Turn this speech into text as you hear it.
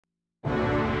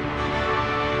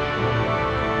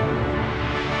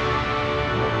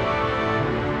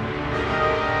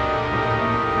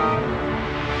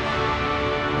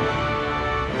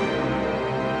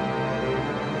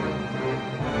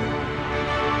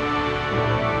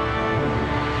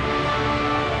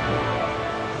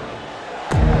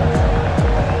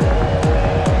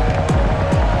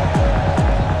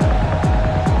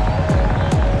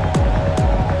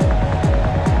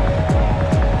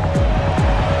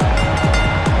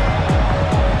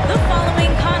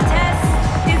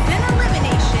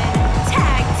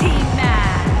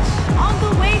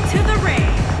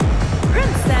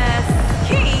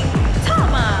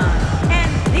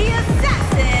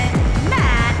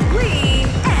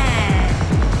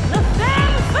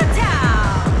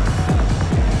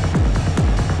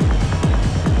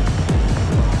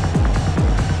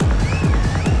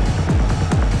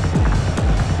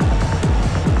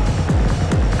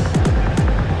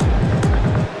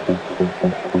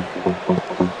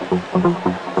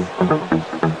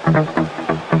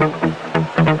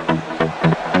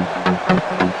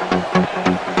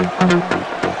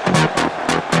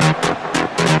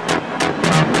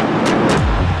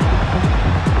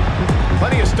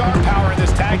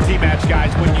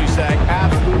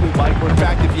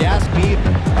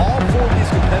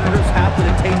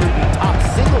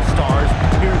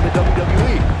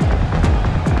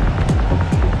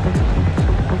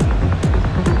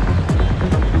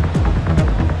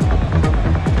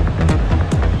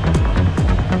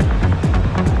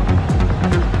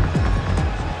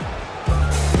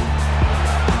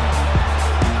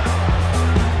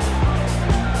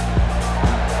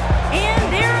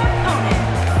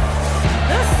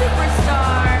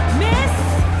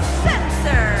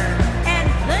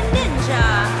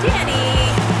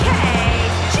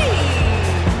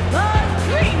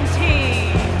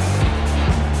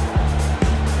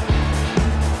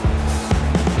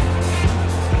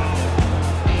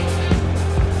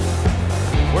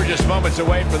moments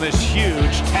away from this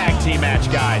huge tag team match,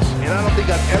 guys. And I don't think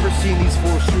I've ever seen these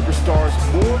four superstars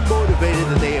more motivated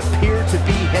than they appear to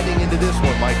be heading into this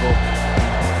one, Michael.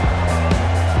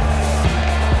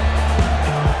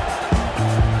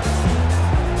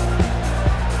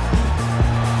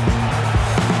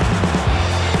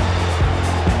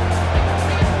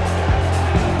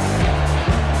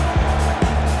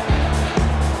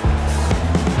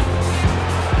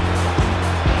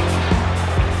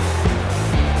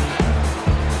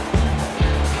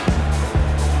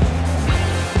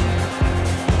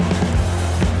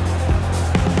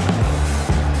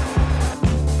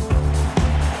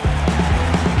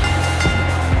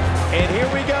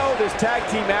 This tag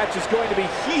team match is going to be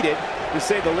heated, to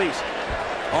say the least.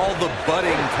 All the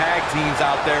budding tag teams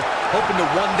out there hoping to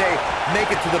one day make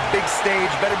it to the big stage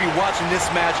better be watching this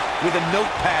match with a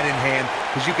notepad in hand,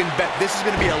 because you can bet this is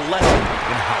going to be a lesson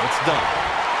in how it's done.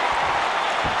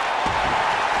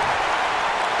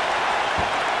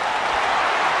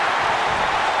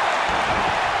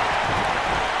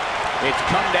 It's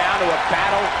come down to a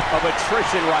battle of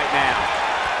attrition right now.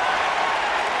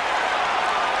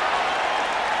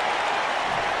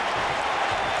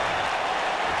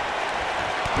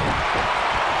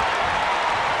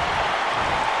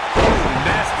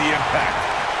 The impact.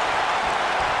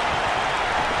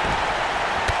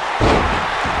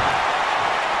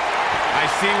 I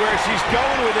see where she's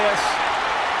going with this.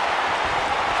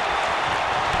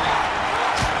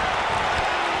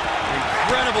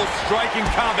 Incredible striking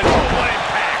combination. Oh, what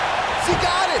impact. She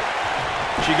got it.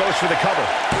 She goes for the cover.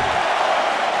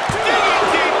 Digging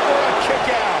deep for a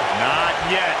kick out. Not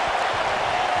yet.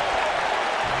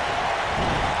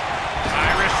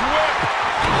 Irish whip.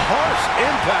 Harsh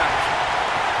impact.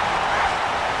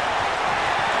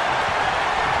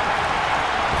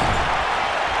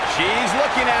 She's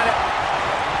looking at it.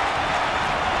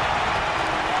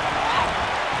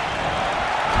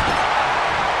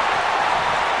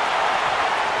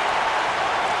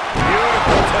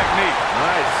 Beautiful technique.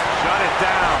 Nice. Shut it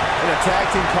down. In a tag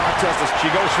team contest, as She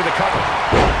goes for the cover.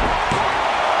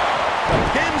 The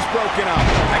pin's broken up.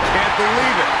 I can't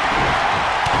believe it.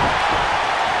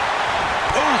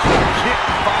 Oh, kick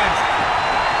finds it.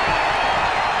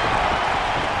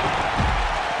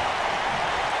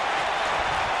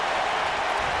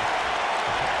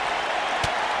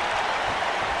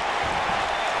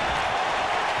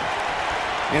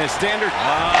 In a standard.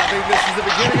 I think this is the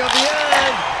beginning of the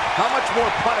end. How much more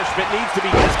punishment needs to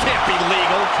be? This can't be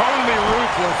legal. Totally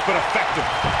ruthless, but effective.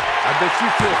 I bet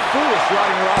you feel foolish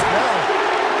riding her off now.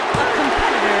 A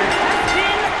competitor has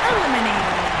been eliminated.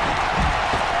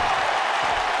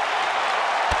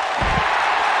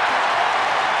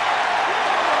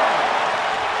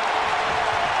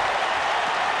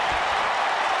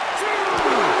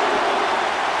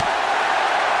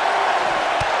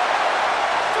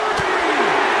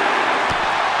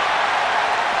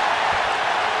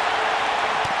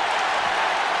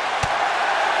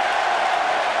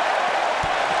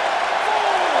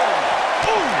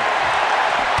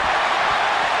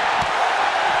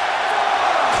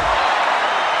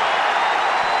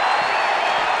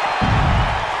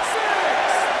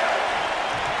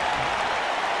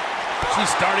 She's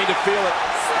starting to feel it.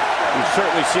 We've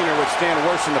certainly seen her withstand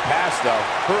worse in the past, though.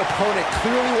 Her opponent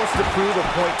clearly wants to prove a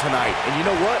point tonight. And you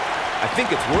know what? I think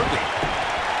it's working.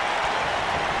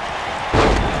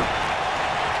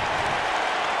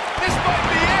 This might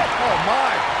be it. Oh,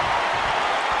 my.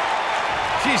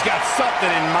 She's got something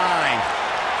in mind.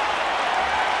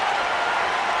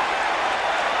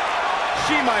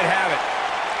 She might have it.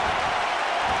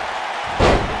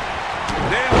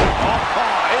 Nailed it.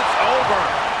 Oh, it's over.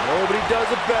 Nobody does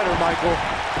it better, Michael.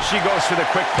 She goes for the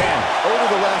quick pin. Over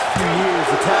the last few years,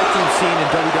 the tag team scene in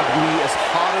WWE is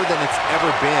hotter than it's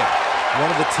ever been. One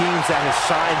of the teams that has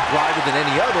shined brighter than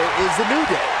any other is the New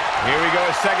Day. Here we go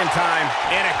a second time.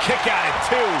 And a kick out at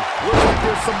 2. Looks like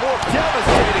there's some more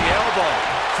devastating elbow.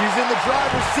 She's in the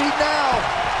driver's seat now.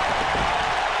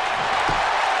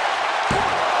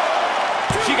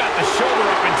 She got the shoulder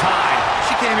up in time.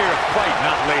 She came here to fight,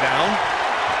 not lay down.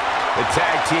 The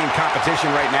tag team competition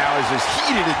right now is as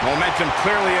heated as momentum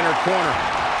clearly in her corner.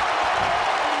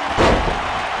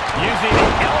 Using the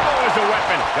elbow as a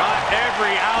weapon. Got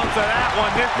every ounce of that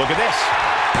one. Look at this.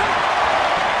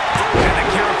 And the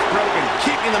count's broken,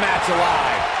 keeping the match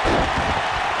alive.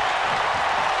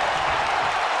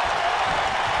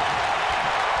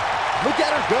 Look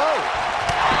at her go.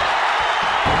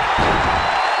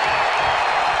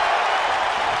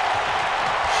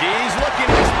 She's looking.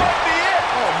 This might be it.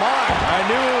 Oh, my. I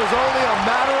knew it was only a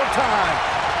matter of time.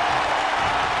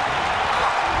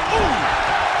 Ooh.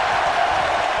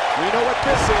 We know what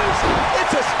this is.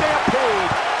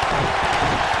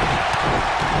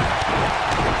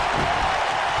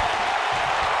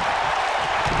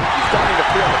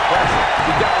 feel the pressure.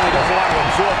 She definitely doesn't want to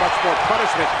absorb much more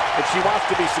punishment if she wants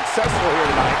to be successful here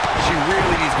tonight. She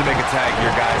really needs to make a tag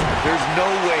here, guys. There's no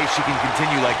way she can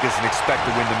continue like this and expect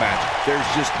to win the match. There's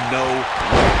just no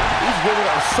way. These women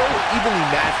are so evenly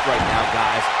matched right now,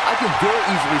 guys. I can very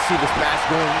easily see this match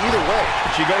going either way.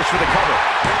 She goes for the cover.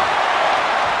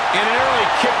 And an early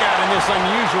kick out in this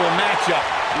unusual matchup.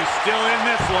 She's still in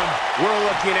this one. We're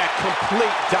looking at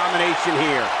complete domination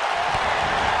here.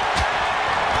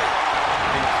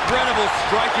 Incredible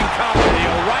striking combo. The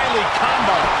O'Reilly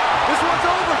combo. This one's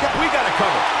over. We got to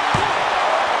cover.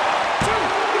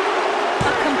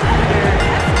 A competitor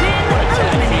has been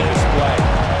eliminated. Display.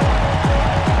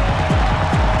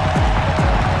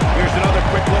 Here's another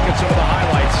quick look at some of the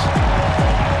highlights.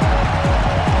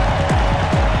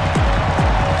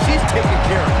 She's taking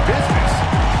care of business.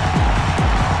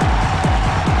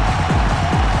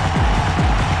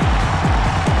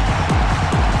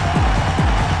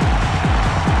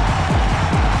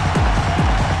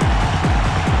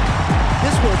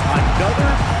 This was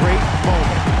another great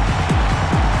moment.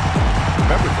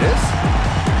 Remember this?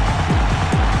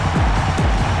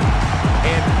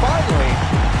 And finally,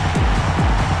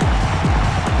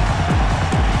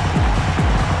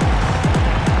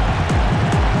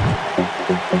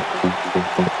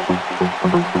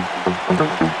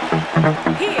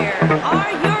 Here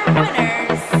are your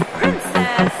winners,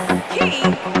 Princess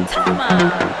KITANA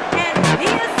and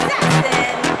the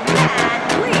Assassin,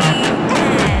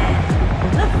 MILEENA,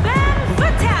 the Femme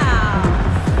Fatale.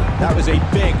 That was a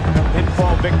big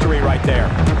pinfall victory right there.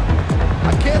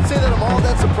 I can't say that I'm all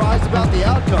that surprised about the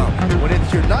outcome. When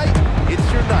it's your night,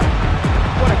 it's your night.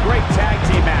 What a great tag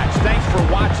team match. Thanks for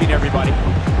watching, everybody.